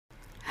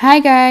Hi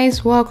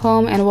guys,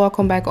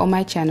 welcome back on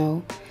my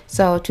channel.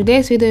 So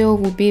today's video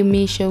will be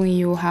me showing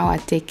you how I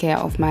take care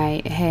of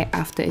my hair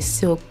after a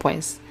silk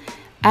press.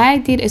 I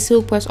did a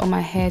silk press on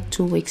my hair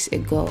 2 weeks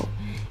ago,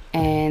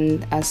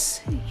 and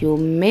as you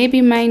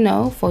maybe might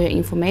know, for your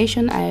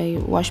information, I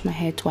wash my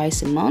hair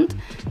twice a month.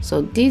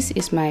 So this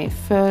is my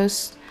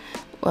first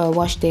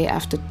wash day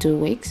after 2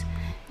 weeks,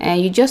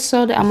 and you just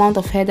saw the amount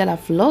of hair that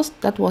I've lost.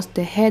 That was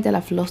the hair that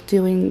I've lost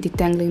during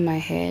detangling my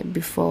hair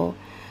before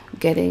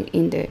getting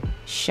in the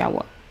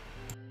shower.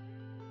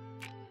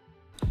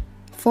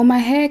 For my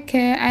hair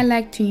care, I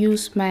like to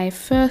use my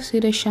first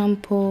little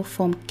shampoo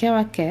from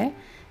Keracare.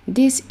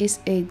 This is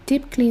a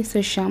deep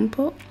cleanser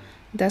shampoo.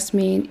 That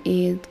means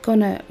it's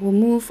gonna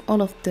remove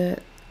all of the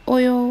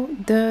oil,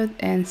 dirt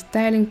and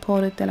styling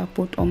product that I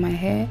put on my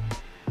hair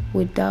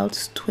without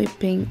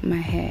stripping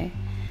my hair.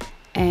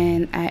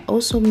 And I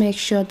also make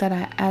sure that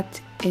I add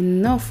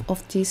enough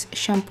of this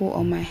shampoo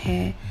on my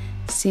hair,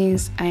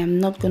 since I am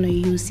not going to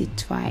use it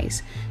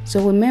twice.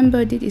 So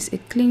remember, this is a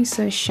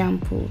cleanser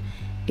shampoo.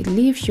 It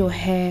leaves your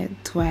hair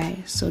dry,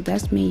 so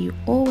that means you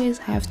always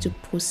have to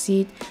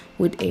proceed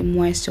with a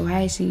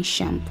moisturizing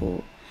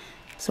shampoo.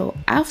 So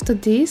after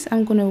this,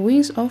 I'm going to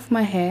rinse off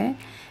my hair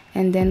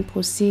and then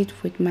proceed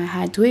with my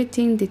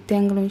Hydrating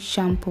Detangling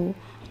shampoo,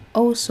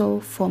 also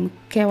from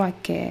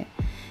Keracare.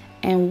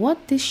 And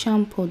what this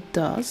shampoo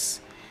does,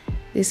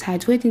 this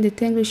Hydrating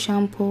Detangling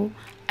shampoo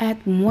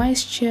adds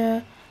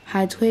moisture,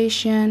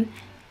 hydration,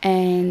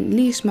 and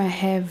leaves my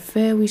hair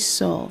very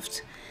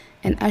soft.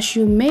 And as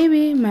you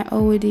maybe might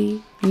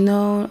already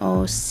know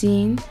or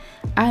seen,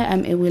 I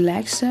am a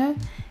relaxer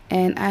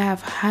and I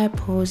have high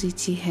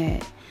porosity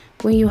hair.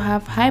 When you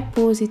have high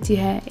porosity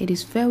hair, it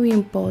is very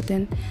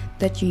important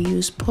that you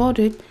use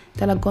products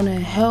that are gonna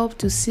help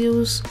to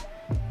seal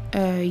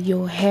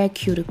your hair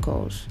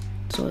cuticles.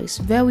 So it's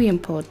very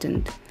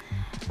important.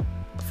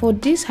 For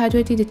this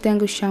Hydrating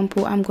Detangling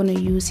shampoo, I'm going to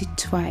use it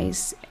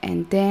twice,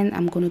 and then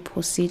I'm going to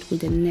proceed with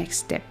the next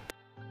step.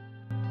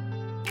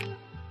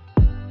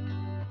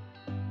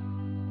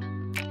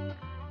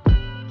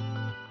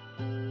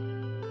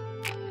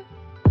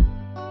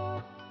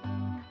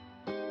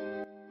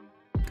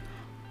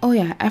 Oh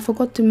yeah, I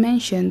forgot to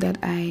mention that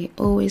I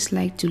always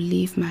like to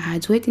leave my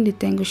Hydrating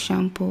Detangling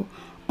shampoo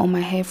on my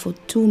hair for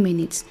 2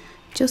 minutes,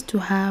 just to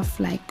have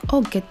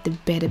get the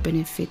better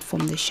benefit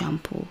from the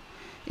shampoo.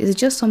 It's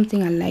just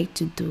something I like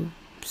to do.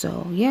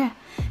 So yeah,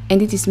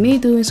 and it is me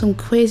doing some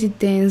crazy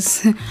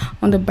dance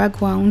on the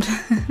background.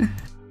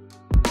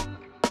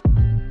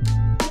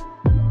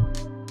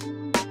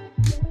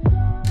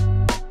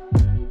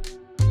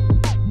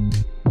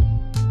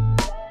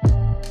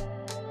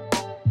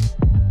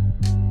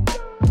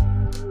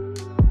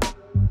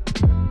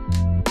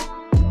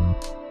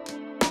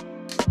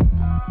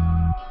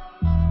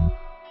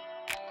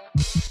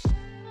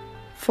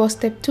 For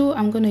step 2,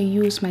 I'm going to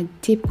use my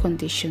deep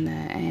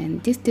conditioner,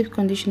 and this deep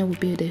conditioner will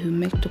be the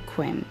Humecto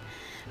creme.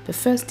 The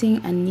first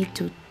thing, I need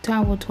to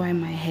towel dry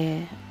my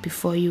hair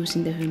before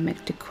using the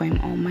Humecto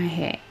creme on my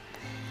hair.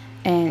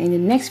 And in the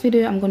next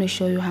video, I'm going to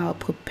show you how I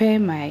prepare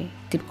my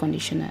deep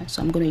conditioner.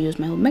 So I'm going to use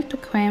my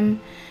Humecto creme,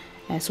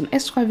 some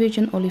extra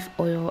virgin olive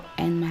oil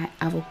and my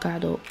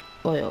avocado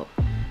oil.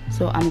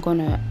 So I'm going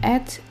to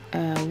add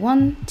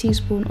 1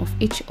 teaspoon of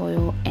each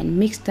oil and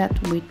mix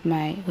that with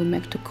my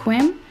Humecto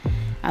creme.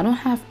 I don't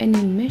have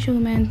any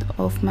measurement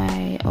of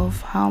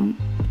how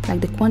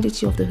the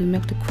quantity of the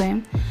Humecto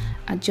creme.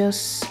 I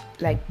just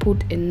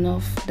put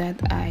enough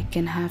that I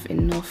can have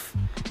enough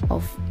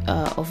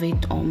of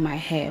it on my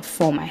hair,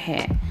 for my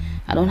hair.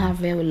 I don't have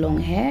very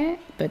long hair,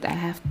 but I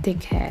have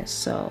thick hair,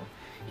 so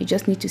you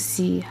just need to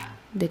see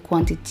the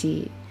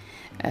quantity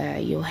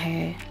your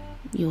hair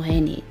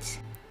needs.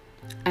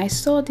 I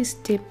saw this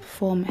tip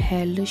from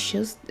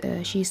Hairlicious.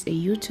 She's a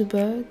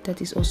YouTuber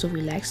that is also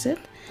relaxed,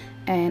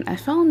 and I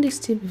found this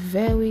tip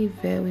very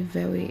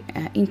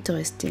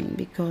interesting,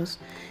 because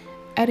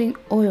adding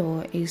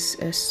oil is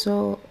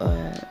so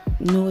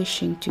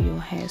nourishing to your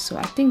hair. So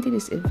I think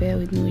this is a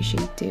very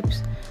nourishing tip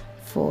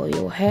for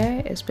your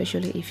hair,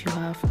 especially if you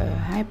have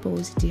high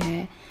porosity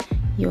hair.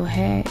 Your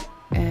hair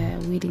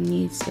really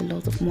needs a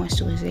lot of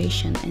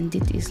moisturization, and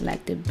this is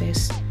the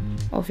best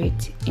of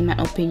it, in my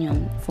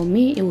opinion. For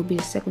me, it will be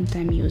the second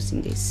time using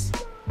this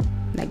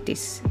like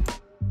this.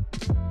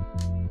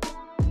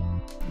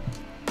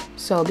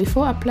 So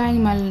before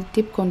applying my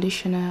deep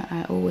conditioner,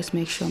 I always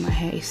make sure my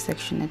hair is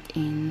sectioned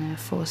in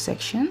 4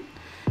 sections,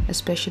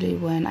 especially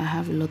when I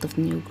have a lot of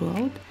new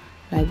growth.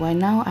 Like right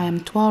now, I am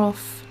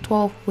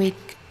 12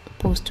 week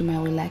post to my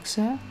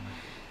relaxer,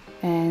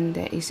 and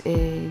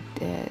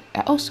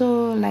I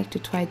also like to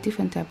try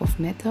different type of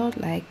method.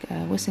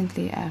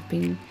 Recently, I've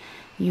been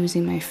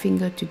using my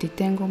finger to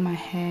detangle my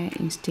hair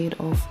instead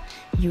of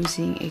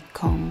using a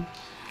comb.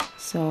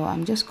 So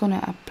I'm just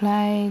gonna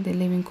apply the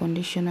leave-in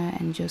conditioner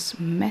and just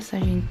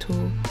massaging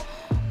through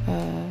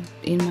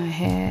in my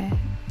hair,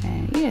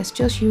 and yes,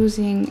 just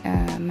using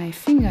my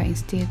finger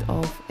instead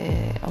of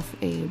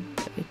a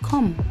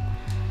comb.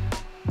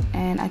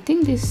 And I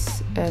think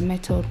this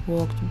method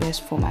worked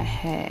best for my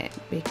hair,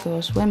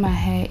 because when my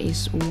hair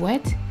is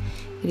wet,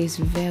 it is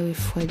very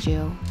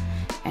fragile.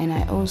 And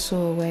I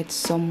also read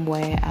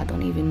somewhere, I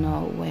don't even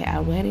know where I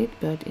read it,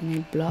 but in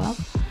a blog,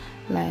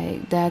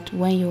 like that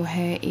when your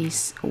hair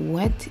is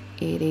wet,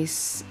 it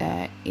is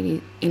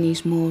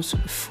most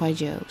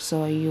fragile.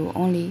 So you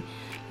only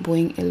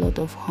bring a lot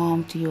of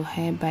harm to your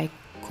hair by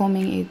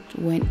combing it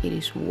when it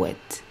is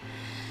wet.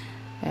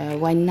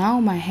 Right now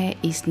my hair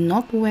is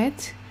not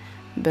wet,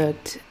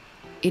 but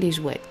it is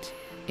wet.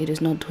 It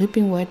is not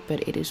dripping wet,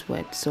 but it is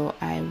wet. So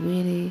I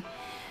really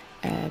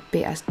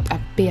pay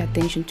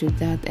attention to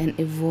that and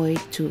avoid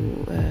to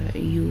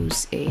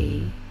use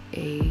a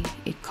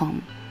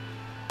comb.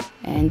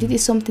 And this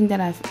is something that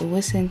I've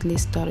recently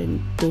started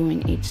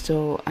doing it.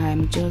 So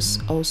I'm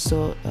just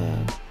also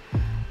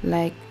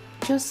like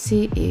just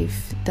see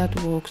if that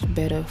works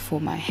better for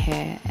my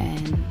hair,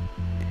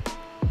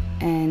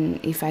 and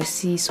if I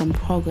see some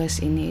progress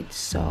in it.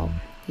 So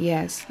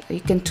yes,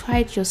 you can try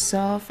it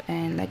yourself.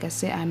 And like I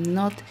say, I'm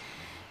not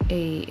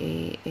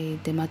a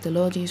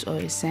dermatologist or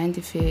a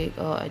scientific,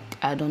 or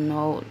I don't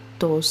know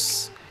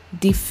those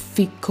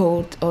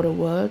difficult other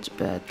words,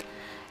 but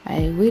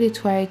I really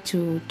try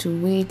to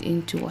read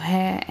into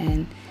hair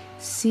and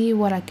see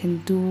what I can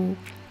do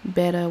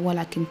better, what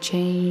I can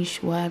change,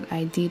 what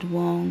I did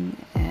wrong,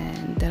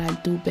 and that I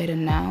do better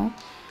now.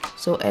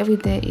 So every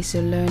day is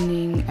a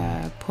learning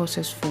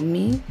process for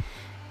me,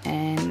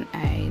 and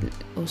I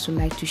also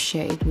like to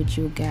share it with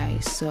you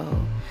guys. So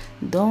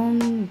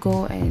don't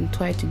go and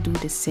try to do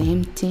the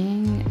same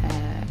thing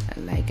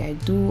like I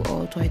do,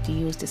 or try to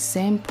use the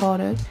same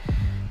product.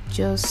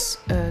 Just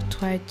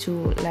try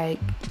to like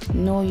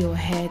know your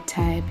hair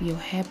type, your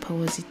hair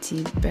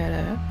porosity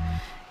better,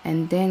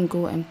 and then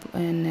go and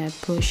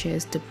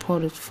purchase the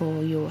product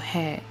for your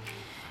hair,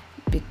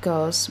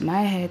 because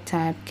my hair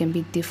type can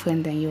be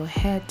different than your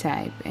hair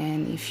type.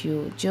 And if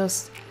you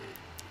just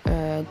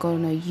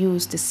gonna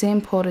use the same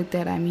product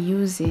that I'm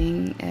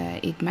using,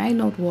 it might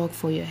not work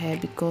for your hair,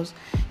 because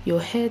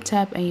your hair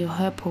type and your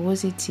hair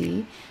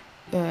porosity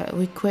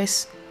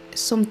request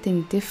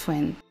something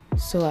different.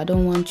 So I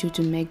don't want you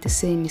to make the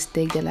same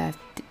mistake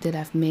that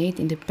I've made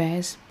in the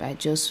past by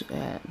just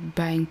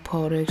buying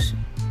products,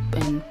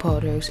 and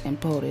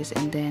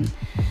then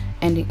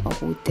ending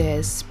up with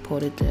this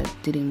product that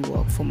didn't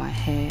work for my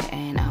hair,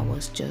 and I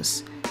was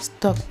just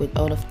stuck with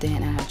all of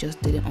them, and I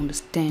just didn't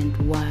understand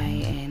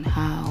why and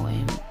how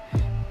and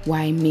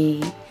why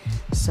me.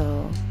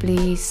 So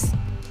please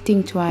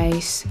think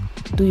twice,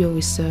 do your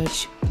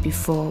research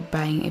before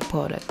buying a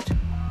product.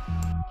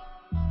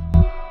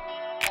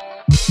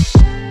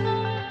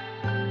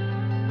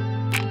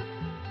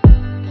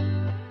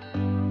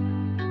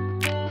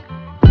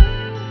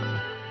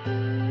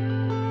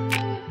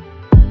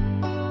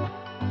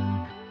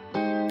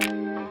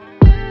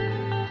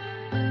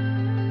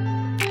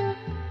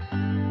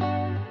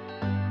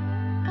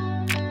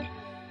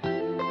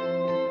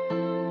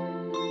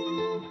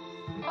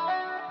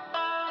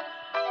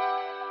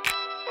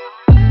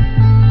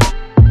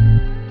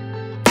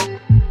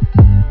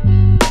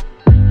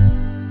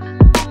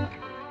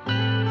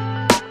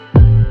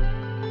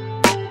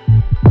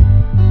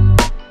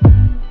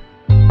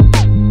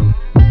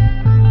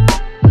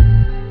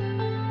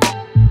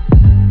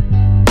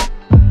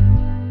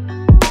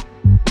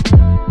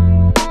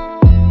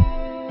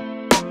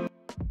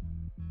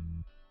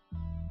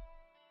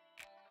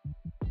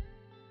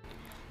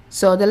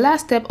 So the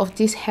last step of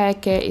this hair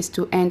care is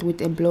to end with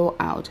a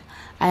blowout.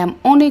 I am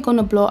only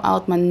gonna blow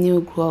out my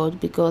new growth,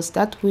 because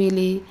that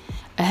really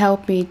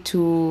helped me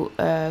to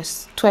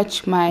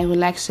stretch my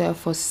relaxer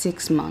for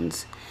 6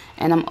 months.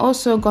 And I'm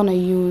also gonna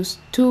use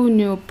 2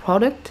 new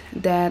products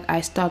that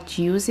I start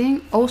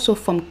using, also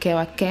from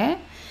Keracare,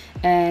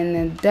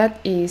 and that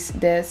is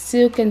the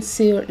Silken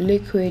Seal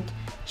liquid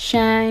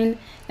shine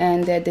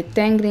and the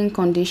detangling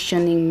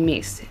conditioning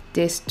mix.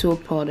 These 2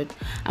 products,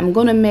 I'm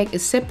gonna make a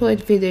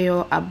separate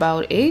video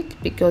about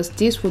it, because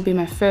this will be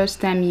my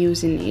first time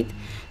using it.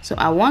 So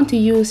I want to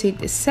use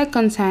it a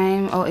second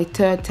time or a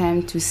third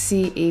time to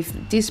see if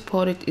this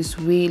product is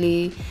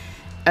really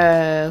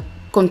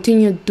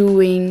continue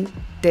doing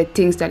the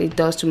things that it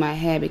does to my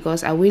hair,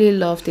 because I really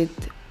loved it,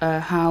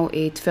 how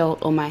it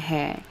felt on my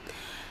hair.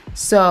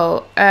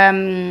 So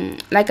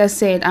like I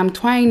said, I'm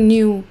trying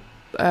new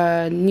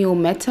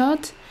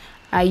method.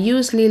 I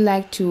usually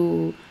like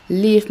to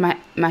leave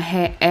my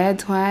hair air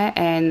dry,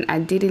 and I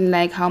didn't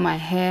like how my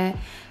hair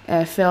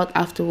felt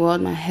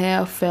afterward. My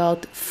hair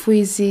felt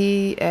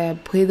frizzy,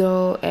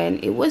 brittle,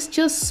 and it was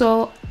just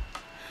so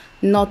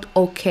not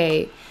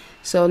okay.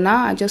 So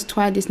now I just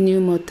tried this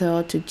new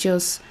method to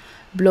just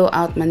blow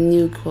out my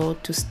new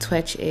growth, to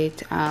stretch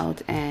it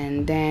out,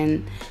 and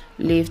then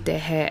leave the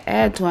hair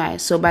air dry.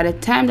 So by the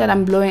time that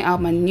I'm blowing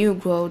out my new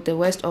growth, the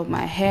rest of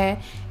my hair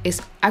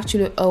is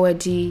actually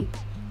already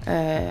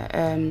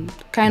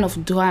kind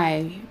of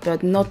dry,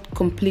 but not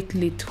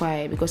completely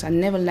dry, because I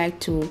never like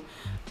to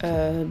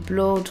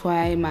blow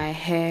dry my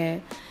hair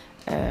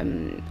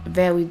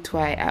very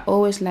dry. I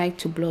always like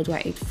to blow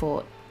dry it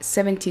for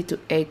 70 to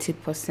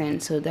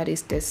 80%. So that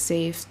is the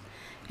safe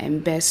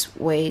and best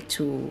way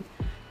to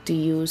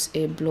use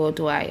a blow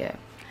dryer.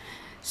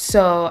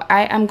 So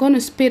I am going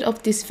to speed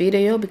up this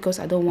video because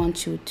I don't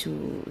want you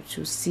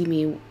to see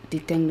me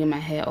detangling my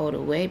hair all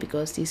the way,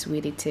 because this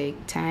really take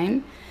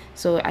time.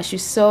 So as you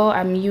saw,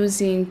 I'm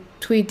using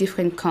 3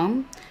 different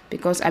comb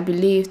because I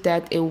believe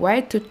that a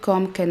wide tooth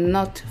comb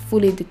cannot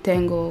fully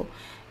detangle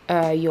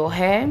your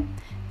hair.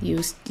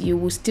 You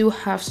will still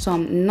have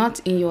some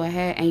knots in your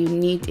hair, and you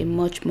need a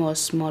much more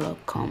smaller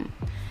comb.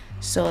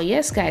 So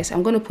yes guys,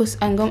 I'm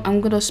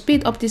gonna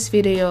speed up this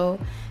video,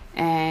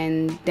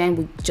 and then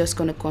we're just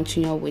gonna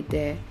continue with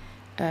the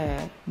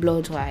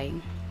blow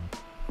drying.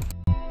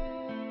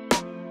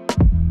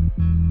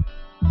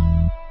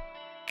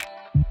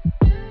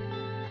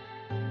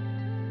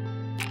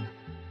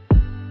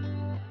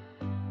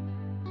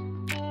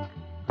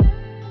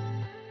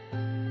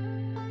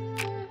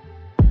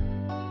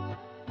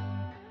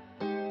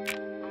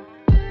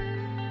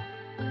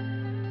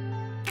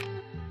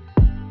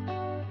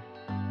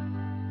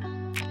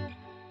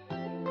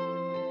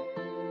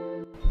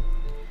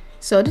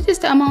 So this is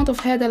the amount of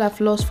hair that I've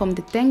lost from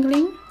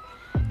detangling,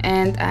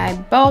 and I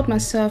bought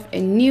myself a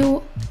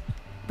new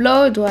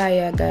blow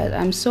dryer, guys.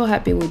 I'm so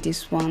happy with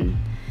this one,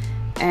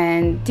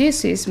 and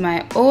this is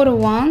my older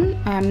one.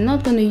 I'm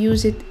not gonna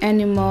use it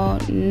anymore.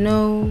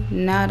 No,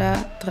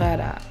 nada,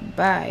 trada,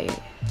 bye.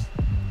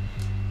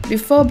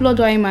 Before blow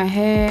drying my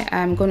hair,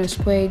 I'm gonna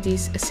spray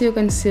this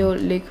Silken Seal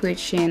liquid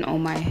Sheen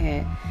on my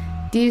hair.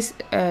 This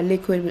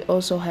liquid will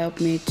also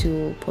help me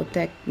to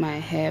protect my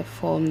hair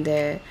from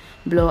the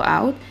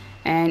blowout,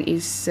 and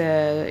it's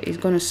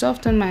gonna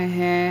soften my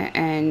hair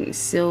and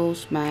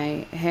seals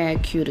my hair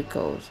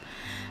cuticles.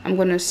 I'm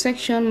gonna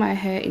section my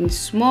hair in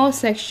small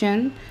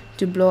section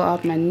to blow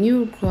out my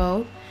new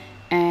growth,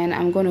 and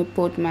I'm gonna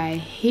put my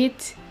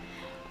heat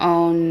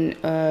on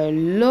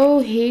low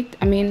heat.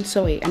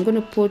 I'm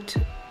gonna put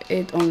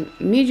it on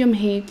medium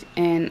heat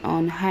and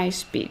on high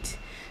speed.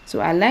 So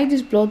I like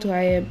this blow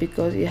dryer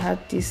because it has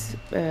this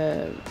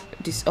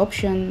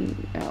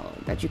option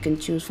that you can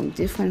choose from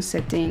different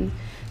settings.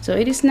 So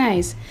it is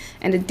nice,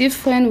 and the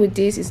difference with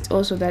this is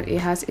also that it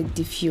has a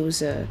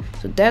diffuser.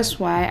 So that's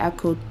why I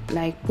could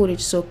like put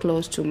it so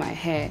close to my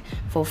hair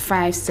for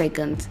 5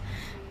 seconds.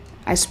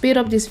 I speed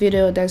up this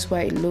video, that's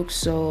why it looks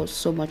so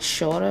much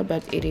shorter,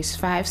 but it is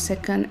 5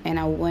 seconds, and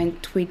I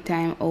went 3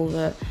 times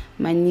over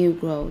my new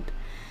growth.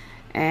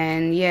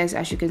 And yes,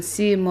 as you can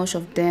see, most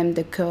of them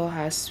the curl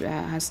has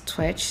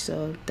stretched,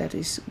 so that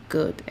is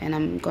good. And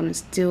I'm gonna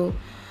still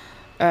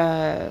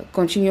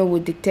continue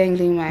with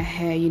detangling my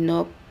hair. You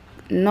know,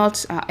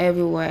 knots are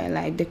everywhere,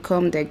 like they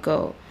come, they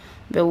go.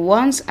 But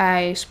once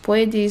I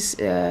spray this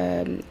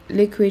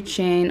liquid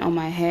Sheen on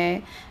my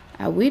hair,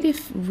 I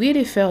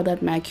really felt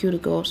that my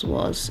cuticles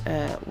was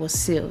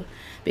sealed.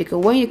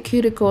 Because when your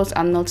cuticles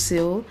are not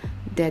sealed,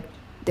 they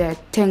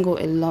tangle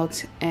a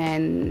lot,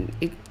 and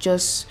it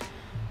just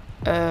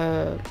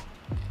add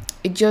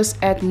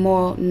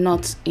more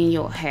knots in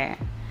your hair.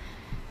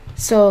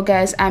 So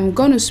guys, I'm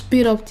gonna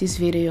speed up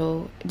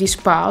this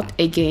part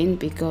again,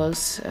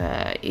 because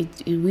it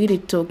really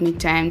took me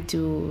time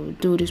to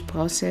do this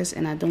process,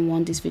 and I don't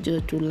want this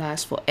video to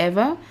last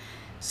forever.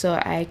 So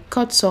I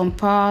cut some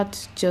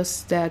parts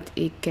just that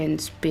it can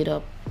speed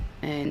up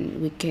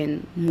and we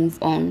can move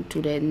on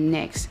to the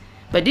next.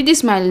 But this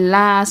is my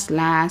last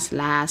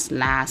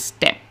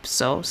step,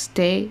 so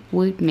stay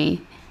with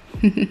me.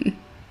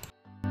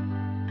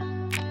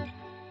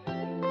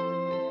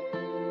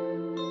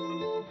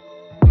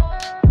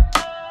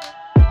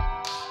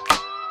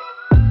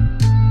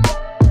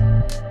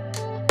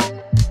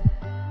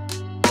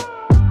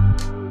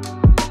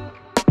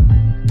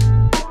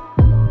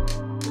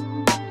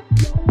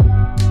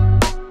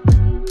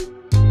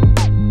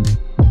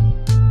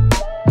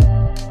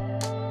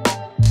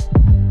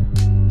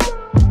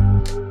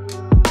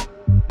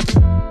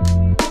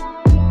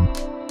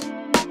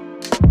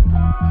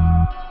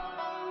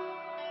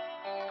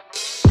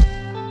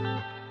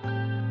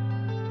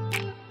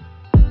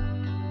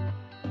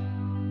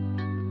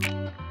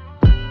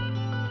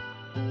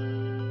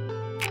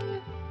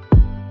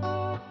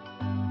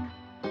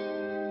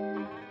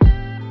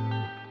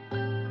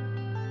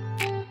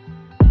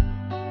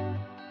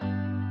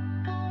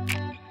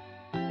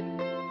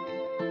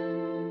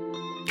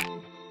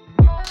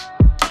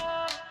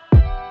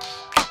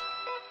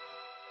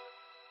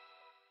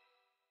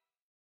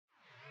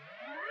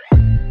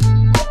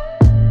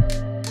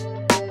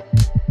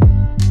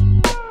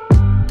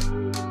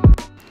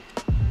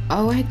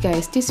 Alright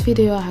guys, this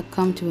video had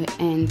come to an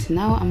end.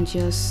 Now I'm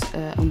just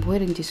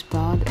unbraiding this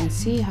part, and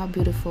see how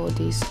beautiful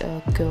this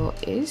curl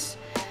is.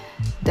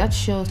 That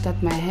shows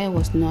that my hair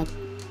was not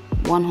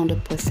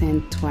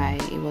 100% dry.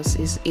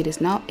 It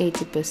is now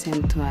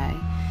 80% dry.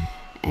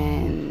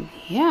 And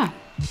yeah,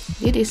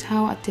 this is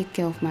how I take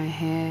care of my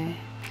hair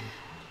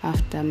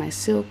after my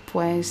silk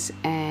press.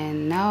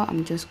 And now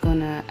I'm just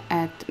gonna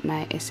add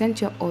my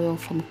essential oil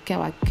from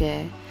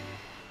Keracare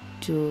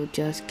to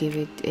just give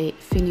it a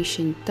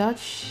finishing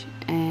touch.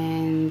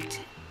 And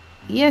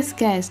yes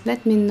guys,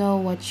 let me know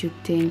what you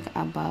think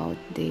about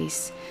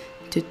this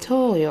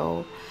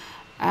tutorial.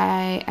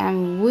 I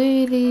am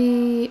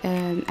really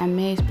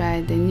amazed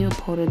by the new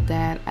product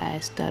that I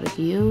started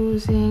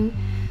using,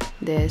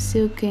 the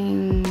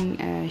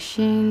Silken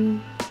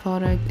Sheen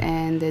product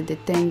and the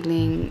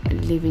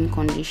Detangling leave-in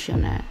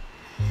conditioner.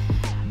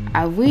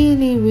 I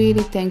really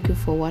thank you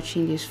for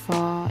watching this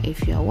far.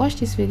 If you have watched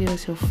this video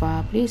so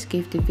far, please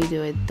give the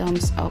video a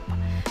thumbs up,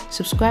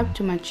 subscribe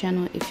to my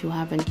channel if you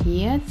haven't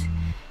yet,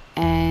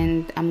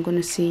 and I'm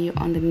gonna see you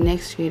on the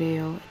next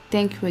video.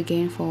 Thank you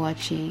again for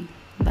watching.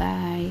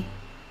 Bye.